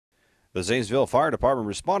The Zanesville Fire Department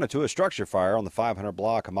responded to a structure fire on the 500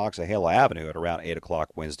 block of Moxahala Avenue at around 8 o'clock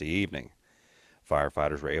Wednesday evening.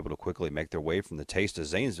 Firefighters were able to quickly make their way from the Taste of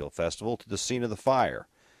Zanesville Festival to the scene of the fire.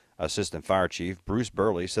 Assistant Fire Chief Bruce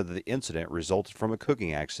Burley said that the incident resulted from a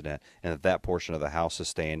cooking accident and that portion of the house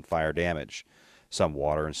sustained fire damage. Some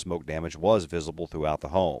water and smoke damage was visible throughout the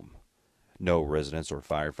home. No residents or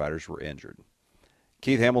firefighters were injured.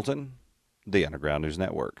 Keith Hamilton, the Underground News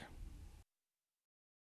Network.